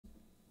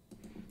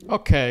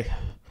Okay.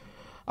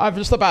 I've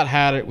just about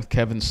had it with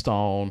Kevin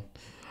Stone.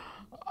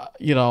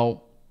 You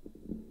know,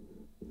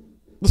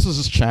 this is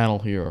his channel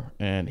here,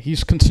 and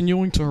he's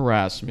continuing to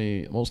harass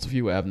me. Most of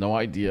you have no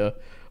idea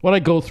what I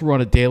go through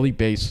on a daily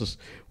basis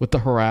with the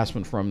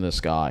harassment from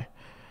this guy.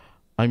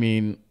 I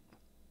mean,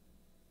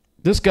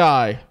 this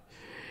guy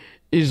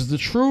is the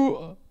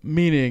true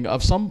meaning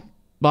of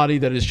somebody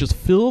that is just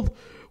filled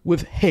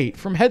with hate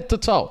from head to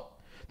toe.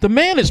 The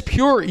man is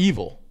pure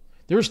evil.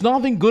 There's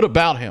nothing good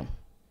about him.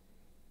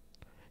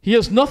 He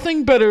has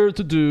nothing better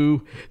to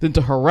do than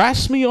to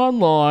harass me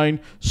online,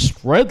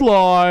 spread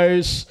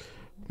lies,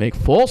 make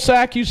false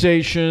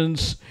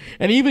accusations,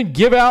 and even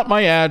give out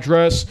my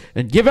address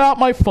and give out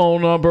my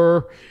phone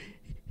number.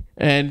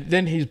 And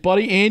then his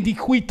buddy Andy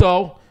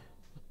Quito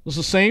was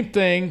the same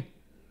thing.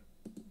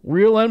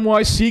 Real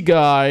NYC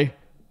guy.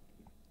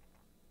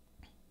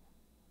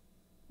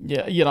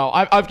 Yeah, you know,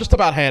 I've just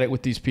about had it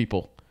with these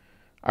people.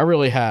 I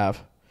really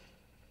have.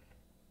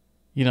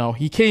 You know,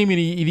 he came and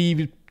he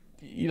even,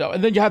 you know,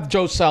 and then you have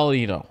Joe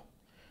Saladino,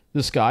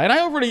 this guy. And I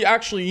already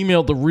actually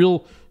emailed the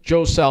real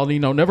Joe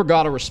Saladino, never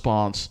got a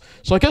response.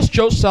 So I guess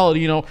Joe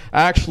Saladino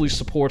actually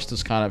supports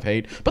this kind of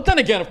hate. But then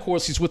again, of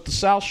course, he's with the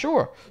South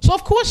Shore. So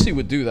of course he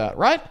would do that,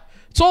 right?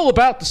 It's all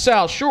about the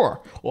South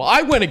Shore. Well,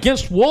 I went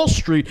against Wall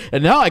Street,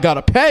 and now I got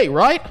to pay,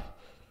 right?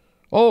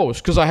 Oh,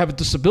 it's because I have a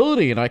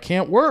disability and I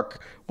can't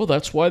work. Well,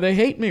 that's why they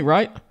hate me,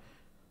 right?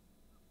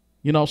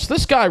 You know, so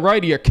this guy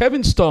right here,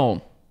 Kevin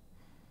Stone,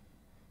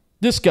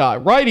 this guy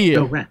right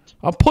here,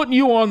 I'm putting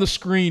you on the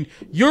screen.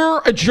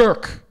 You're a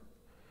jerk.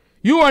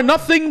 You are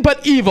nothing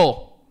but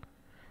evil.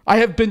 I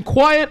have been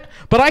quiet,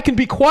 but I can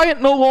be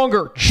quiet no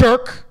longer,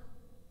 jerk.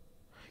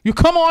 You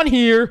come on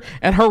here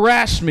and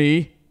harass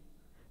me,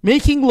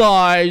 making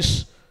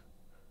lies,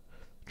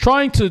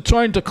 trying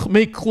to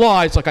make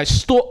lies like I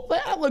stalk.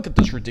 Look at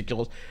this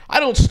ridiculous.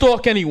 I don't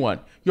stalk anyone.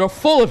 You're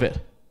full of it.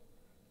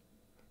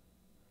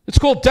 It's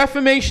called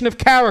defamation of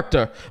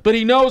character, but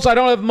he knows I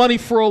don't have money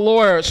for a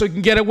lawyer, so he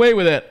can get away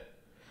with it.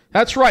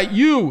 That's right,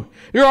 you're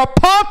a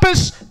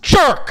pompous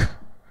jerk.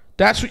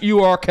 That's what you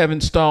are, Kevin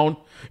Stone.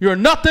 You're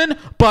nothing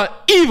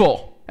but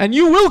evil, and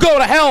you will go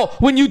to hell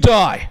when you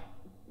die.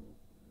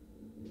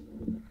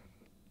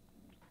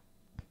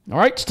 All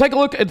right, let's take a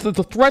look at the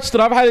threats that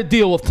I've had to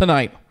deal with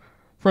tonight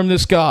from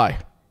this guy.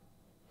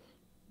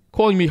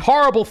 Calling me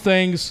horrible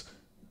things.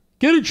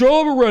 Get a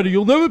job already.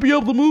 You'll never be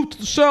able to move to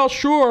the South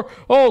Shore.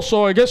 Oh,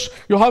 so I guess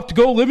you'll have to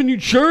go live in New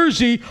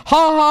Jersey. Ha,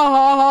 ha,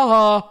 ha, ha,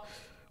 ha.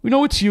 We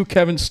know it's you,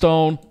 Kevin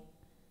Stone.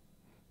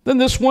 Then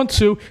this one,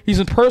 too. He's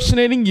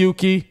impersonating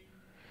Yuki.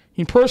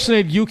 He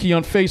impersonated Yuki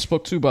on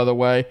Facebook, too, by the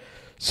way.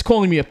 He's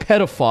calling me a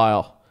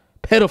pedophile.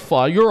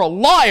 Pedophile. You're a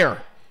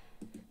liar.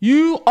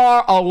 You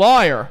are a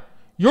liar.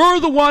 You're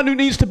the one who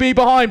needs to be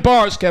behind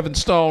bars, Kevin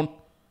Stone.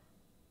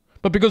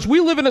 But because we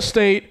live in a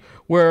state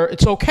where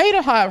it's okay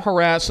to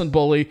harass and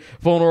bully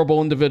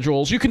vulnerable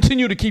individuals, you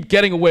continue to keep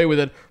getting away with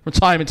it from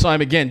time and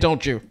time again,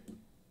 don't you?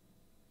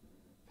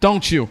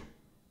 Don't you?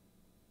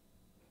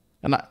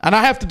 And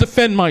I have to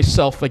defend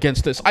myself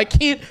against this. I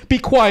can't be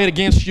quiet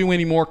against you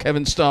anymore,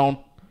 Kevin Stone.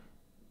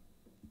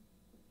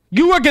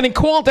 You are getting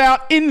called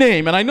out in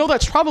name, and I know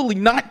that's probably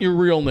not your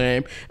real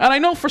name, and I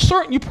know for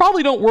certain you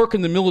probably don't work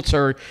in the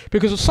military,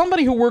 because if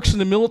somebody who works in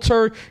the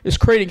military is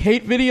creating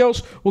hate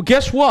videos, well,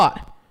 guess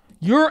what?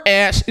 Your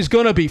ass is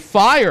going to be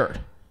fired.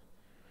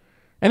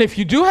 And if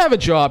you do have a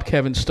job,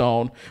 Kevin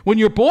Stone, when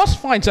your boss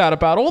finds out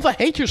about all the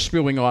hate you're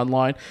spewing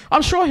online,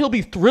 I'm sure he'll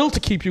be thrilled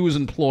to keep you as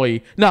an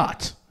employee.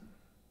 Not.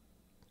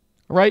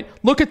 Right?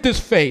 Look at this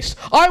face.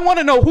 I want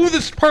to know who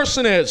this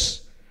person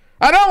is.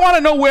 I don't want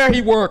to know where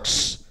he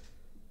works.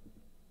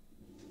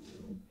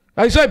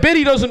 I bet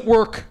he doesn't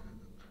work.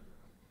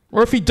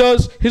 Or if he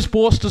does, his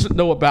boss doesn't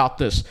know about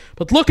this.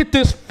 But look at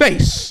this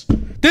face.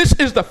 This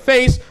is the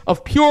face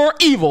of pure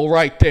evil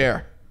right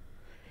there.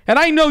 And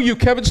I know you,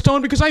 Kevin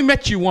Stone, because I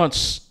met you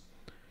once.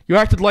 You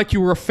acted like you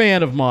were a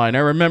fan of mine. I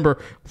remember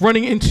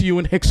running into you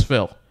in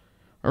Hicksville.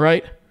 All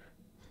right?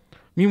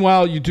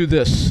 Meanwhile, you do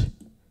this.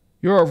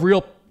 You're a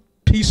real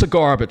piece of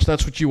garbage.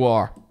 That's what you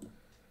are.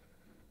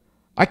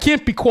 I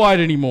can't be quiet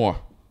anymore.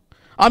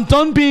 I'm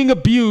done being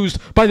abused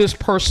by this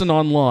person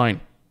online.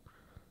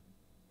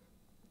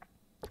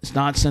 This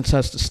nonsense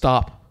has to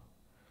stop.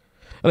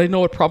 And I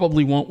know it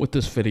probably won't with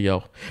this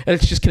video. And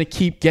it's just going to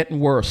keep getting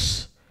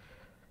worse.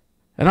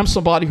 And I'm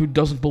somebody who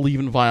doesn't believe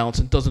in violence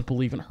and doesn't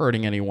believe in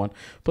hurting anyone.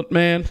 But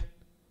man,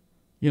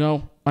 you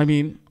know, I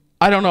mean,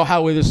 I don't know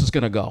how this is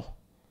going to go.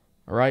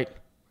 All right?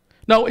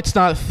 No, it's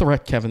not a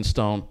threat, Kevin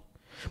Stone.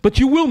 But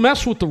you will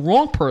mess with the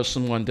wrong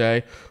person one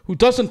day who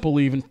doesn't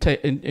believe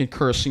in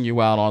cursing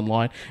you out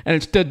online and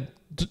instead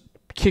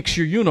kicks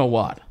your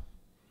you-know-what.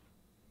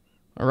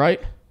 All right?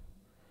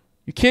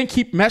 You can't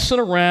keep messing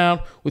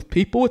around with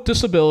people with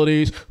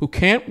disabilities who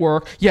can't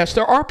work. Yes,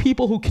 there are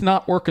people who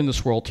cannot work in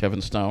this world,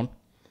 Kevin Stone.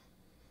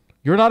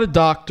 You're not a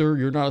doctor.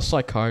 You're not a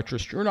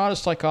psychiatrist. You're not a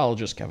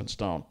psychologist, Kevin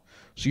Stone.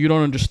 So you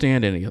don't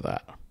understand any of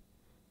that.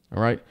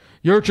 All right?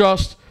 You're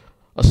just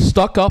a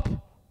stuck-up,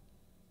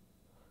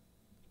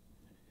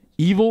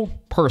 evil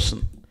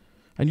person.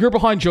 And you're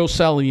behind Joe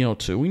Salino,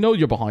 too. We know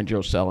you're behind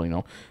Joe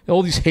Salino.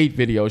 All these hate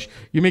videos.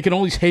 You're making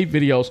all these hate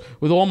videos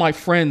with all my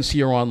friends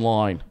here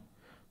online.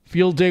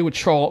 Field day with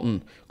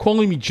Charlton.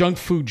 Calling me junk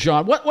food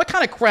John. What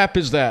kind of crap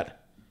is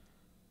that?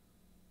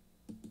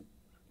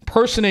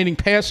 Impersonating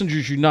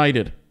Passengers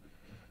United.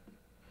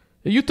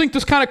 You think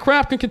this kind of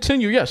crap can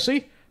continue? Yeah,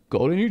 see?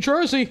 Go to New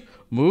Jersey.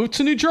 Move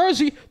to New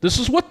Jersey. This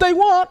is what they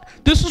want.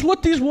 This is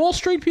what these Wall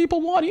Street people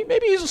want.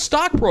 Maybe he's a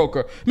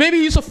stockbroker. Maybe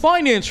he's a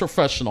finance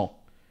professional.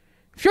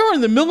 If you're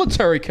in the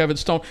military, Kevin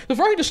Stone, it's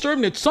very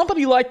disturbing that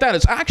somebody like that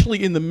is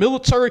actually in the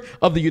military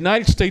of the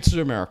United States of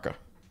America.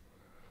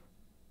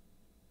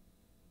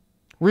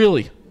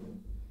 Really?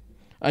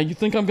 You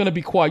think I'm going to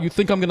be quiet? You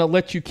think I'm going to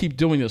let you keep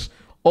doing this?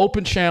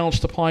 Open challenge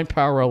to Pine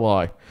Power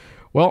LI.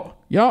 Well,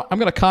 yeah, I'm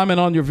going to comment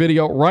on your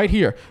video right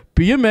here.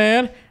 Be a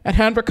man and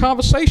have a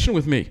conversation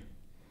with me.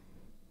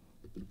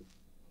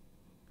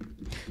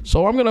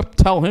 So I'm going to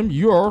tell him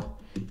you're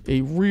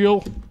a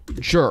real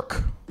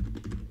jerk.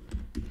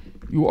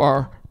 You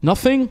are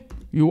nothing.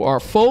 You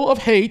are full of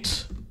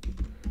hate,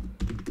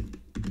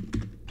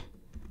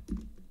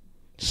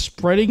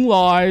 spreading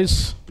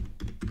lies,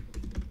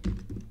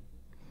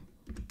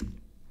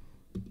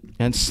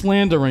 and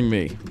slandering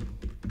me.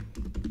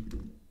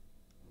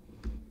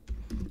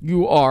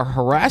 You are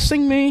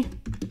harassing me,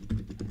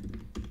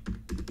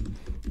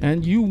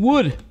 and you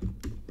would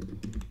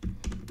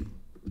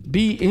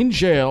be in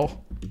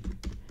jail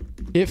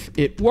if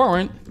it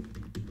weren't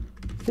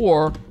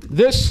for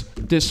this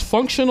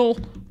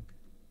dysfunctional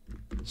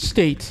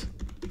state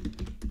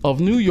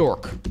of New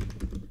York.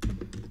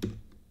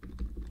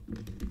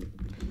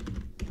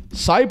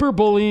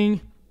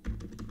 Cyberbullying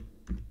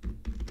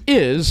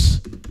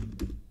is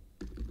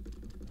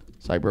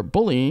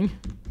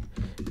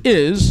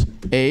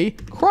a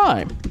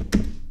crime.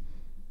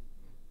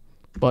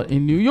 But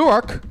in New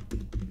York,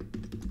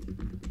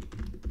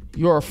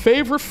 your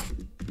favorite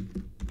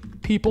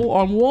people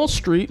on Wall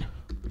Street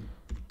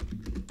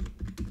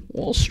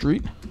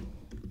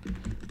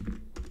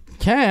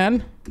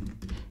can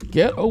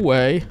get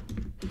away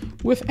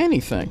with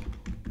anything.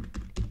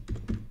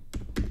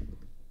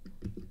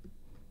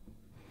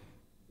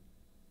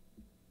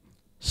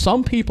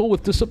 Some people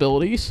with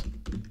disabilities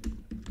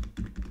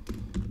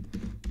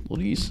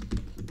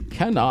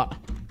cannot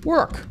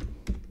work.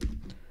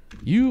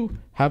 You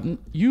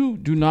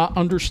do not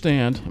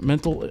understand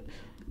mental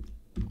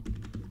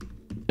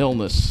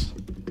illness.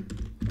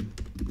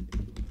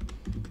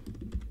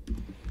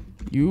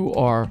 You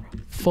are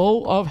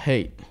full of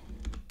hate.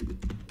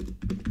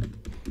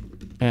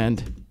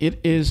 And it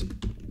is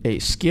a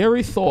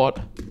scary thought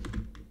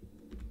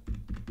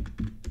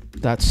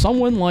that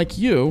someone like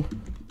you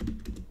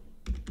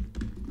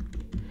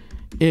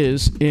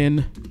is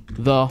in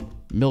the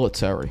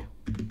military.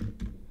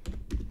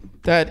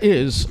 That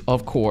is,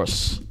 of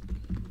course,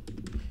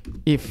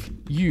 if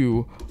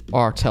you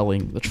are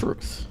telling the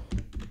truth.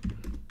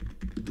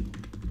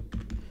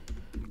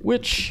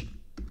 Which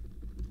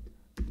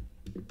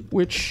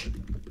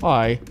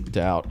I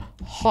doubt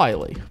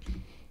highly.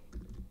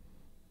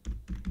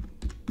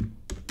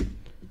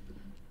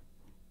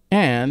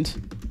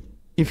 And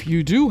if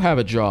you do have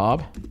a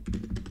job,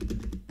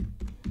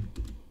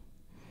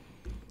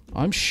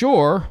 I'm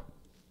sure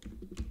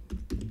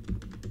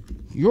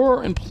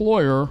your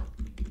employer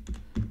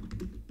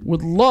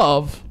would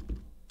love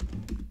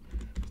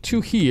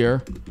to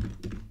hear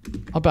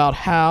about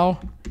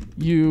how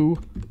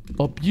you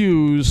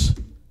abuse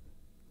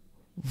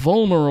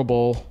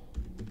vulnerable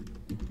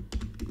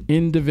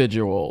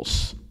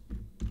individuals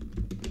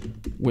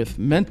with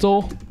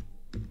mental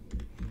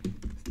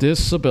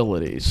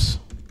disabilities.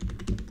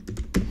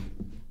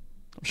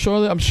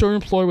 I'm sure your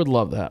employer would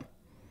love that.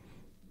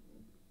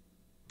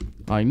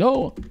 I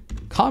know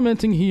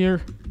commenting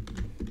here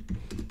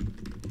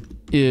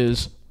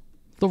is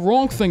the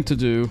wrong thing to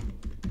do.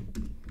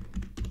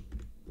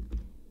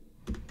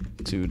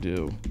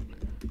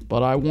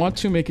 But I want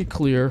to make it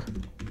clear.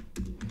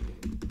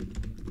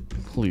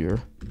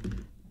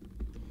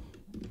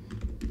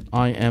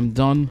 I am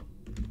done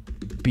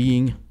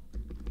being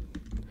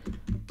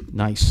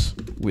nice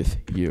with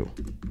you.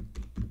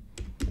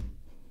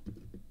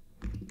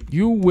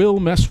 You will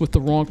mess with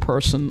the wrong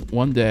person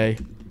one day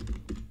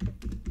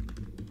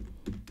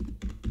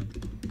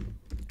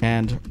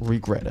and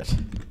regret it.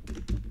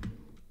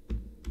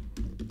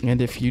 And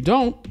if you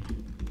don't,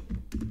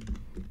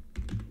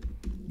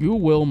 you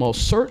will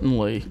most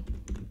certainly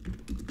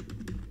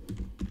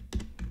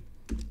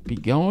be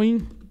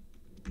going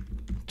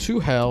to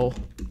hell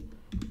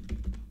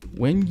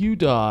when you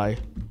die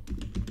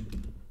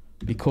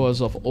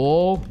because of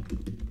all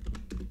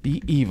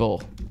the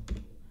evil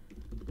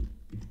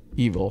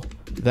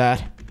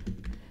that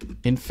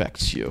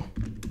infects you.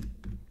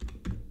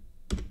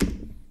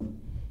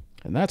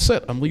 And that's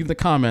it. I'm leaving the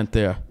comment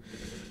there.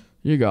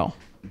 You go.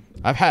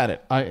 I've had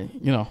it.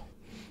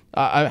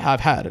 I've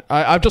had it.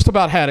 I've just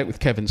about had it with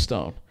Kevin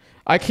Stone.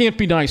 I can't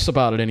be nice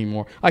about it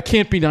anymore. I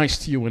can't be nice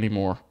to you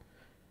anymore.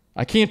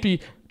 I can't be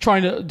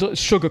trying to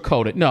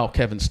sugarcoat it. No,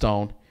 Kevin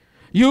Stone.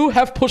 You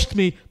have pushed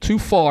me too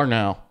far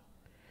now.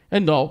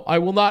 And no, I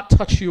will not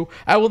touch you.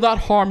 I will not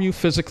harm you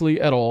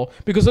physically at all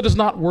because it is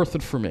not worth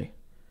it for me.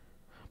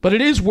 But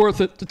it is worth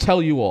it to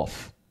tell you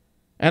off.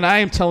 And I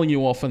am telling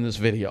you off in this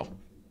video.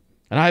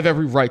 And I have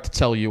every right to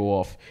tell you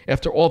off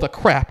after all the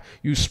crap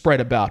you spread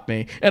about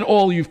me and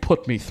all you've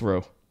put me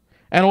through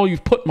and all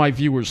you've put my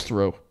viewers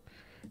through.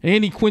 And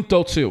Andy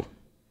Quito too.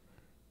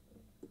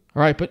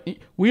 All right, but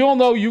we all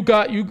know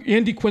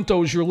Andy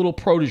Quito is your little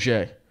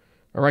protege.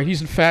 All right, he's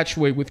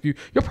infatuated with you.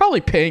 You're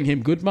probably paying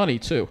him good money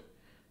too.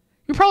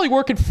 You probably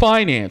work in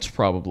finance,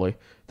 probably.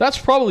 That's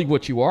probably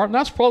what you are, and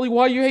that's probably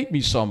why you hate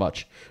me so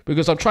much,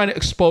 because I'm trying to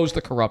expose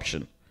the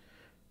corruption.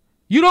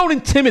 You don't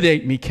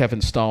intimidate me,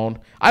 Kevin Stone.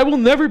 I will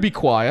never be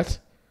quiet.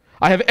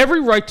 I have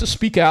every right to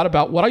speak out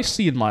about what I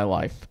see in my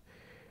life.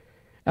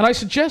 And I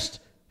suggest,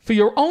 for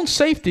your own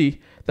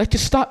safety, that you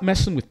stop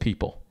messing with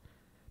people,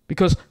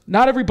 because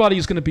not everybody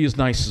is going to be as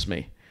nice as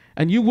me,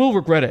 and you will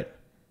regret it.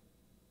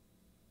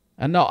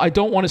 And no, I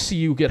don't want to see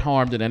you get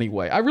harmed in any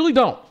way. I really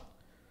don't.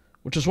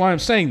 Which is why I'm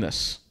saying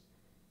this.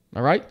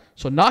 All right?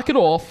 So knock it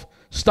off.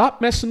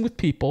 Stop messing with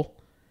people.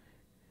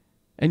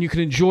 And you can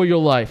enjoy your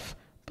life.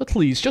 But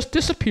please, just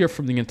disappear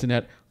from the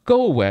internet.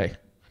 Go away.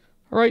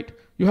 All right?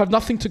 You have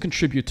nothing to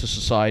contribute to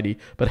society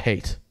but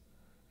hate.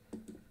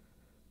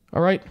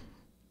 All right?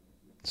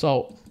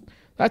 So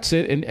that's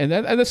it. And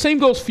the same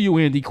goes for you,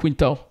 Andy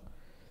Quito.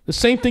 The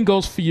same thing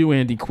goes for you,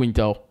 Andy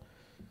Quito.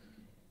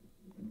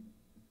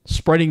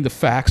 Spreading the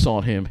facts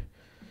on him.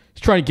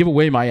 He's trying to give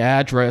away my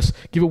address,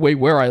 give away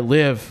where I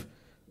live.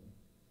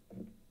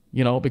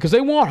 You know, because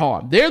they want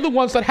harm. They're the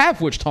ones that have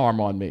wished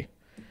harm on me.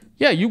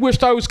 Yeah, you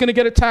wished I was going to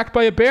get attacked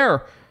by a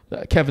bear,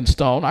 Kevin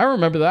Stone. I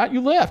remember that. You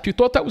laughed. You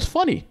thought that was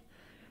funny.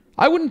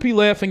 I wouldn't be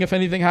laughing if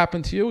anything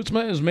happened to you. It's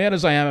as mad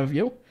as I am of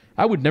you.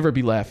 I would never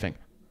be laughing.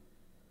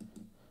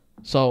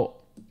 So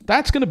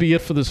that's going to be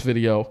it for this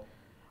video.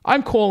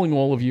 I'm calling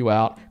all of you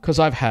out because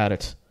I've had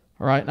it.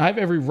 All right? And I have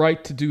every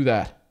right to do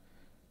that.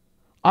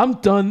 I'm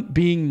done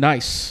being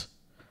nice.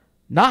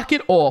 Knock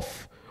it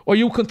off, or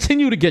you'll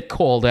continue to get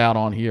called out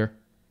on here.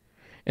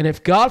 And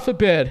if, God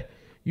forbid,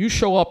 you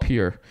show up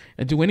here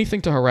and do anything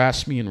to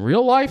harass me in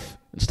real life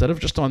instead of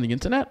just on the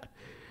internet,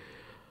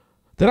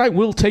 then I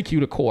will take you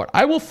to court.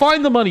 I will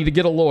find the money to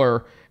get a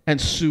lawyer and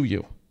sue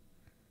you.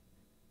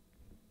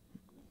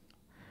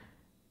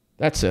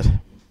 That's it.